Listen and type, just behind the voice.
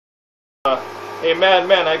Hey,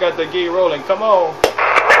 Madman, I got the gate rolling. Come on. Mikey,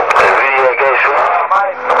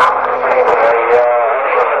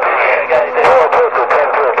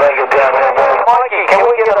 can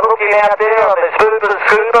we get a looking out there on this scooter with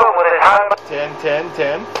his home? 10, 10,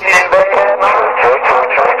 10. There they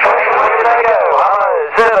go.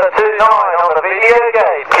 729 on the video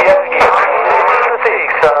gate. Kioski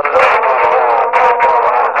 6.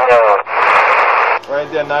 Right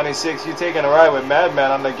there, 96. You taking a ride with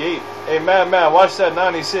Madman on the gate. Hey, Madman, watch that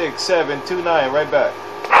 96, 729, right back.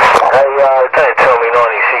 Hey, don't tell me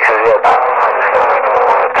 96 is yet.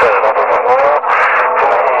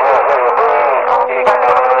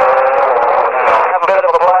 Have a bit of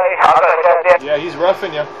a play. Yeah, he's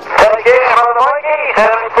roughing you. Take again from the Mikey,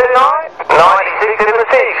 729, 96 in the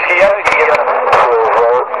 6. Kioski.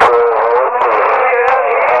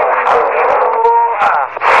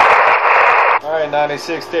 Alright,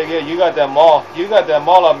 96, take it. You got that mall. You got that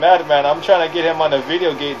mall on Madman. I'm trying to get him on the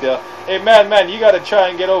video gate there. Hey, Madman, you got to try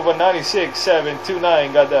and get over 96,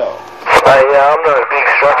 729. Got that. Hey, yeah, I'm not a big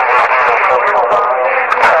structure.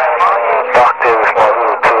 Fuck there with my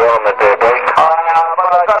little 2 element there, bro.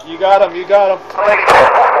 You got him, you got him. That's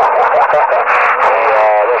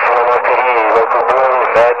what I like to hear. Local boy,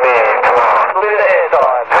 Madman. Come on. Look at the air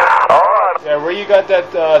time. Alright. Yeah, where you got that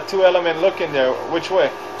 2 element look in there? Which way?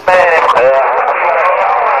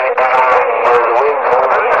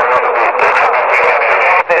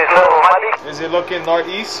 Is it looking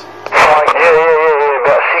northeast? Yeah,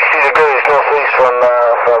 about 60 degrees northeast from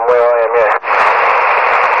where I am,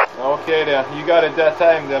 yeah. Okay then, you got it that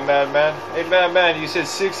time then, Madman. Hey, Madman, you said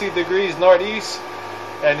 60 degrees northeast,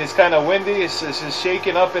 and it's kind of windy, it's just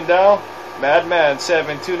shaking up and down. Madman,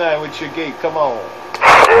 729 with your gate, come on.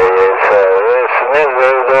 The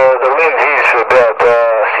wind is about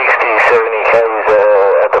 60, 70 k's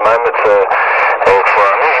at the moment, so it's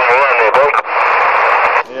moving around there, bro.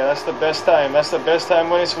 Yeah, that's the best time. That's the best time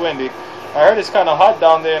when it's windy. I heard it's kind of hot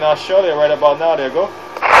down there in Australia right about now. There, go.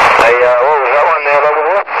 Hey, what was that one there, over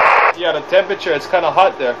there? Yeah, the temperature, it's kind of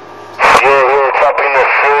hot there. Yeah, it's up in the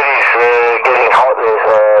 30s, getting hot there.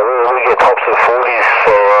 We get tops of 40s,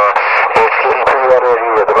 so it's getting pretty hot out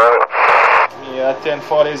here at the moment. Yeah,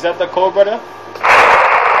 1040. Is that the Cobra there?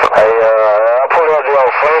 Hey, I'll put out the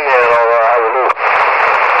old phone there and I'll have a look.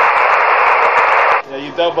 Yeah,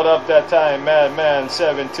 you doubled up that time. Madman,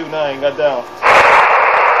 729, got down.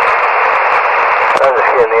 I'm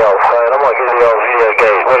just getting the old phone. I might get the old video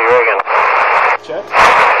gate. What do you reckon? Check.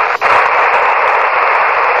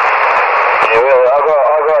 Yeah, well, I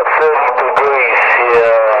got 30 degrees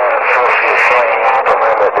here.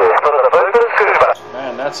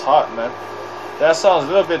 Man, that's hot, man. That sounds a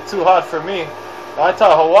little bit too hot for me. I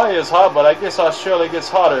thought Hawaii is hot, but I guess Australia gets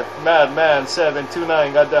hotter. Madman,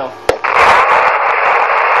 729, got down.